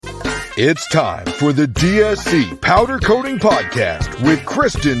It's time for the DSC Powder Coating Podcast with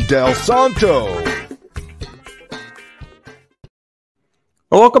Kristen Del Santo.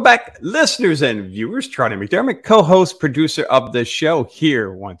 Well, welcome back, listeners and viewers. Charlie McDermott, co-host, producer of the show,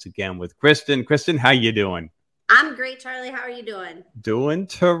 here once again with Kristen. Kristen, how you doing? I'm great, Charlie. How are you doing? Doing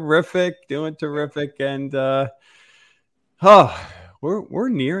terrific. And we're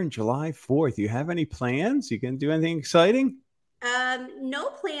nearing July 4th. You have any plans? You gonna do anything exciting? No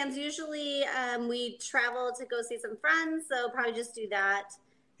plans. Usually we travel to go see some friends, so probably just do that.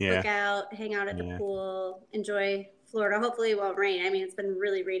 Yeah. Look out, hang out at the pool, enjoy Florida. Hopefully it won't rain. I mean, it's been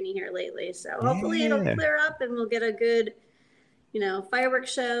really rainy here lately, so hopefully it'll clear up and we'll get a good,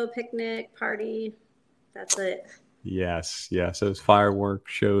 fireworks show, picnic, party. That's it. Yes. Those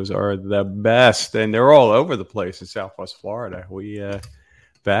fireworks shows are the best, and they're all over the place in Southwest Florida. We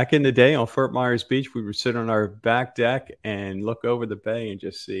back in the day on Fort Myers Beach, we would sit on our back deck and look over the bay and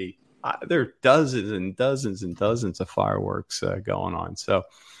just see there are dozens and dozens and dozens of fireworks going on. So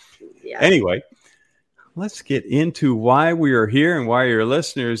anyway, let's get into why we are here and why your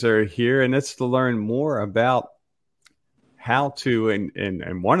listeners are here. And that's to learn more about how to,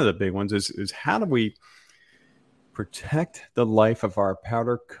 and one of the big ones is how do we protect the life of our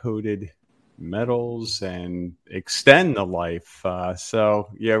powder coated metals and extend the life. So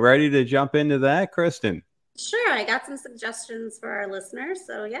you ready to jump into that, Kristen? Sure. I got some suggestions for our listeners.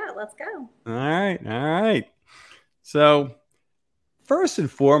 So yeah, let's go. All right. So first and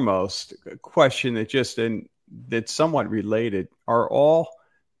foremost, a question that's somewhat related. Are all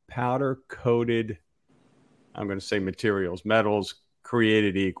powder coated, I'm going to say metals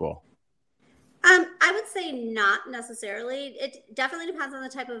created equal? I would say not necessarily. It definitely depends on the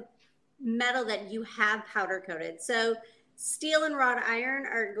type of metal that you have powder coated. So steel and wrought iron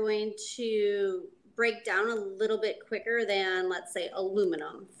are going to break down a little bit quicker than, let's say,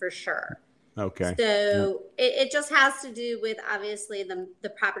 aluminum for sure. Okay. So it just has to do with, obviously, the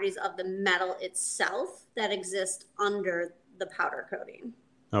properties of the metal itself that exist under the powder coating.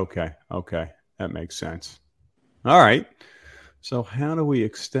 Okay. That makes sense. All right. So how do we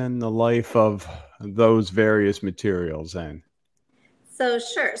extend the life of those various materials then? So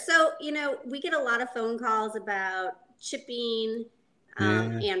sure. So, we get a lot of phone calls about chipping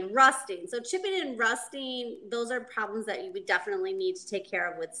and rusting. So chipping and rusting, those are problems that you would definitely need to take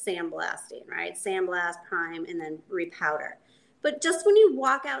care of with sandblasting, right? Sandblast, prime, and then repowder. But just when you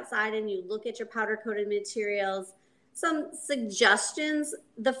walk outside and you look at your powder-coated materials, some suggestions.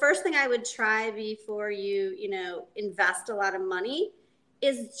 The first thing I would try before you, invest a lot of money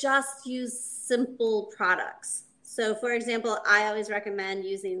is just use simple products. So, for example, I always recommend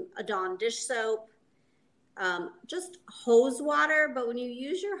using a Dawn dish soap, just hose water. But when you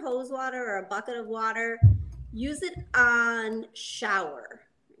use your hose water or a bucket of water, use it on shower,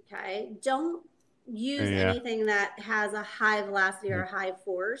 okay? Don't use anything that has a high velocity or high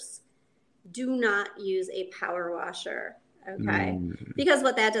force. Do not use a power washer, okay? Because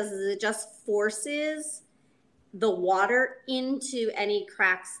what that does is it just forces the water into any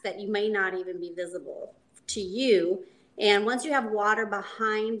cracks that you may not even be visible to you. And once you have water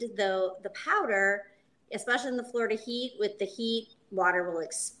behind the powder, especially in the Florida heat, with the heat, water will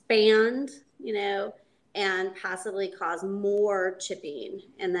expand, and possibly cause more chipping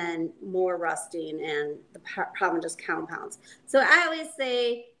and then more rusting, and the problem just compounds. So I always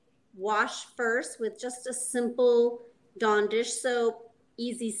say wash first with just a simple Dawn dish soap,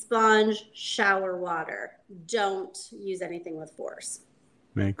 easy sponge, shower water. Don't use anything with force.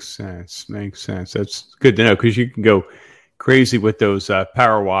 Makes sense. That's good to know, because you can go crazy with those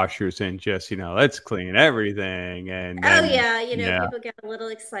power washers and just, let's clean everything. And then, people get a little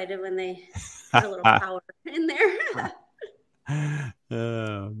excited when they get a little power in there.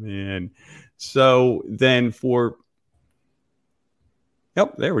 Oh, man. So then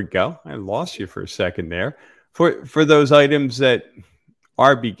there we go. I lost you for a second there. For those items that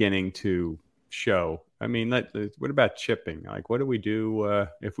are beginning to show, I mean, what about chipping? Like, what do we do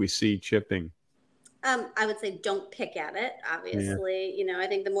if we see chipping? I would say don't pick at it, obviously. Yeah. I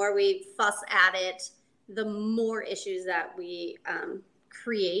think the more we fuss at it, the more issues that we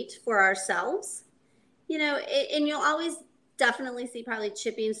create for ourselves. And you'll always definitely see probably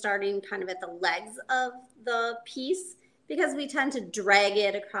chipping starting kind of at the legs of the piece, because we tend to drag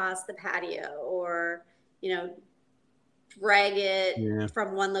it across the patio or, drag it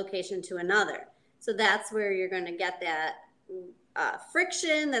from one location to another. So that's where you're going to get that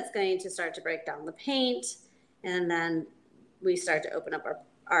friction that's going to start to break down the paint. And then we start to open up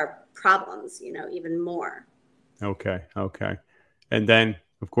our problems, even more. Okay. And then,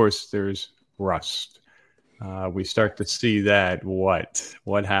 of course, there's rust. we start to see that,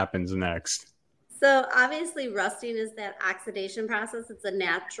 what happens next? So obviously rusting is that oxidation process. It's a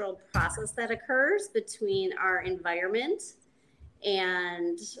natural process that occurs between our environment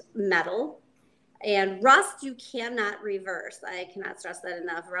and metal. And rust you cannot reverse. I cannot stress that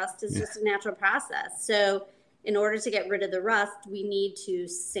enough. Rust is just a natural process. So in order to get rid of the rust, we need to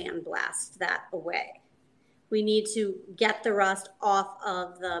sandblast that away. We need to get the rust off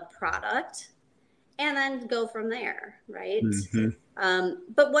of the product and then go from there, right? Mm-hmm.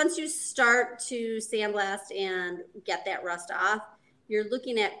 But once you start to sandblast and get that rust off, you're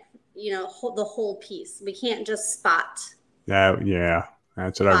looking at, the whole piece. We can't just spot. Yeah,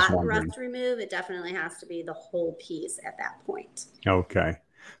 that's what I was wondering. Rust remove, it definitely has to be the whole piece at that point. Okay.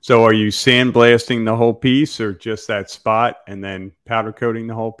 So are you sandblasting the whole piece or just that spot and then powder coating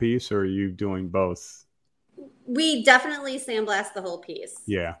the whole piece, or are you doing both? We definitely sandblast the whole piece.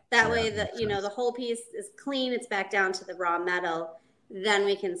 Yeah. That way that, the whole piece is clean. It's back down to the raw metal. Then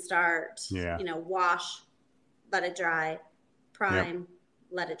we can start, wash, let it dry, prime,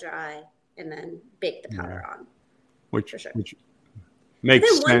 let it dry, and then bake the powder on. Which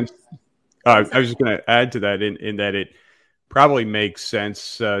makes sense. I was just going to add to that in that it probably makes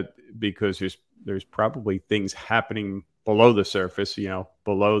sense because there's probably things happening below the surface,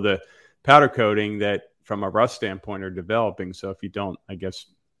 below the powder coating that from a rust standpoint are developing. So if you don't, I guess,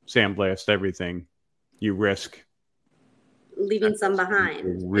 sandblast everything, you risk leaving some behind.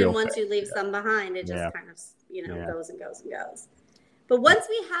 And once you leave some behind, it just kind of goes and goes and goes. But once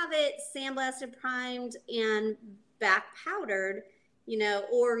we have it sandblasted, primed, and back powdered,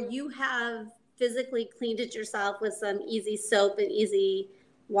 or you have physically cleaned it yourself with some easy soap and easy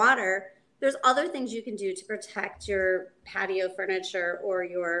water, there's other things you can do to protect your patio furniture or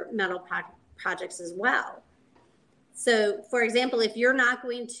your metal projects as well. So, for example, if you're not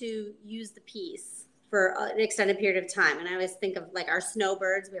going to use the piece for an extended period of time, and I always think of like our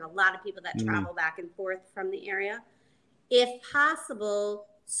snowbirds, we have a lot of people that travel back and forth from the area. If possible,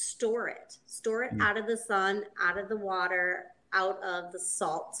 store it out of the sun, out of the water, out of the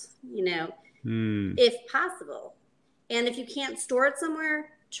salt, if possible. And if you can't store it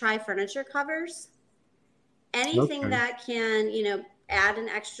somewhere, try furniture covers. Anything that can, add an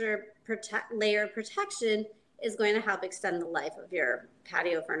extra layer of protection is going to help extend the life of your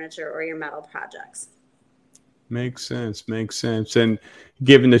patio furniture or your metal projects. Makes sense. And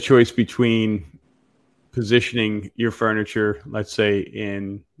given the choice between positioning your furniture, let's say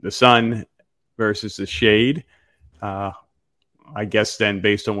in the sun versus the shade, I guess then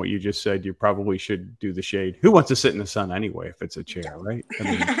based on what you just said, you probably should do the shade. Who wants to sit in the sun anyway if it's a chair, right? I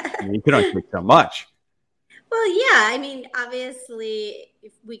mean you can only take so much. Well, yeah. Obviously,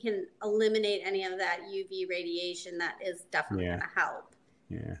 if we can eliminate any of that UV radiation, that is definitely going to help.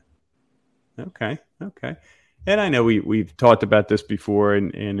 Yeah. Okay. And I know we've talked about this before,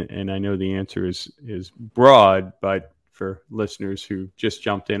 and I know the answer is broad, but for listeners who just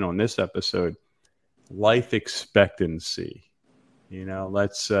jumped in on this episode, life expectancy.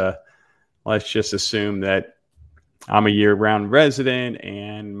 Let's just assume that I'm a year-round resident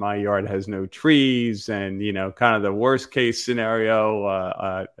and my yard has no trees, and kind of the worst-case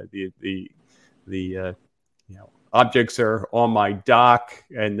scenario, the objects are on my dock,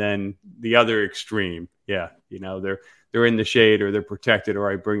 and then the other extreme, they're in the shade or they're protected,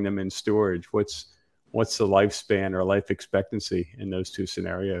 or I bring them in storage. What's the lifespan or life expectancy in those two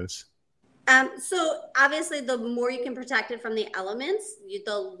scenarios? So obviously, the more you can protect it from the elements,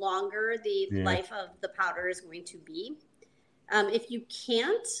 the longer the life of the powder is going to be. If you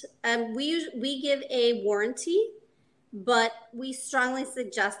can't, we give a warranty, but we strongly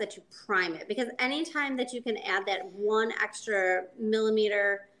suggest that you prime it, because anytime that you can add that 1 extra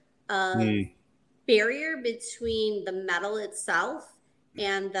millimeter of barrier between the metal itself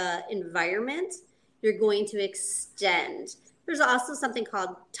and the environment, you're going to extend. There's also something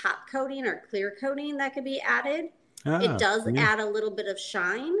called top coating or clear coating that could be added. It does add a little bit of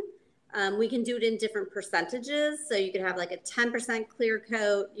shine. We can do it in different percentages. So you could have like a 10% clear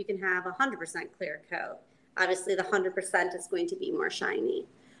coat. You can have 100% clear coat. Obviously, the 100% is going to be more shiny.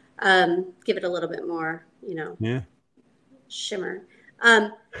 Give it a little bit more, shimmer.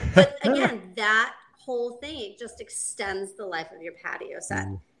 But again, that whole thing, it just extends the life of your patio set.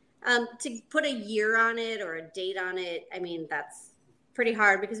 To put a year on it or a date on it, that's pretty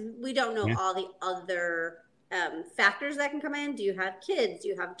hard because we don't know all the other factors that can come in. Do you have kids? Do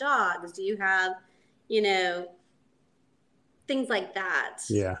you have dogs? Do you have, things like that?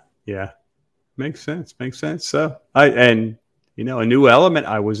 Yeah. Makes sense. So a new element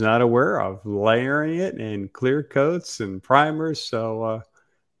I was not aware of, layering it in clear coats and primers. So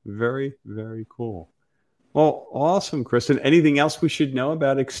very, very cool. Well, awesome, Kristen. Anything else we should know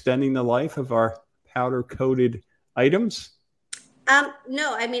about extending the life of our powder-coated items?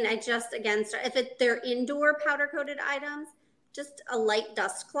 No, I mean, I just, again, if they're indoor powder-coated items, just a light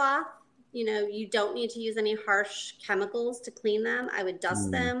dust cloth. You don't need to use any harsh chemicals to clean them. I would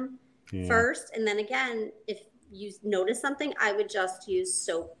dust them first. And then again, if you notice something, I would just use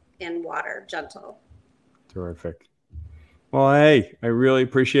soap and water, gentle. Terrific. Well, hey, I really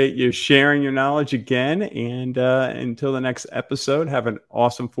appreciate you sharing your knowledge again. And until the next episode, have an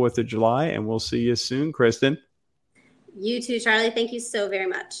awesome 4th of July, and we'll see you soon, Kristen. You too, Charlie. Thank you so very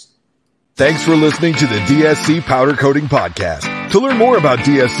much. Thanks for listening to the DSC Powder Coating Podcast. To learn more about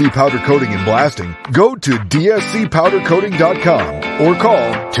DSC powder coating and blasting, go to dscpowdercoating.com or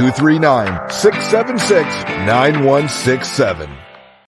call 239-676-9167.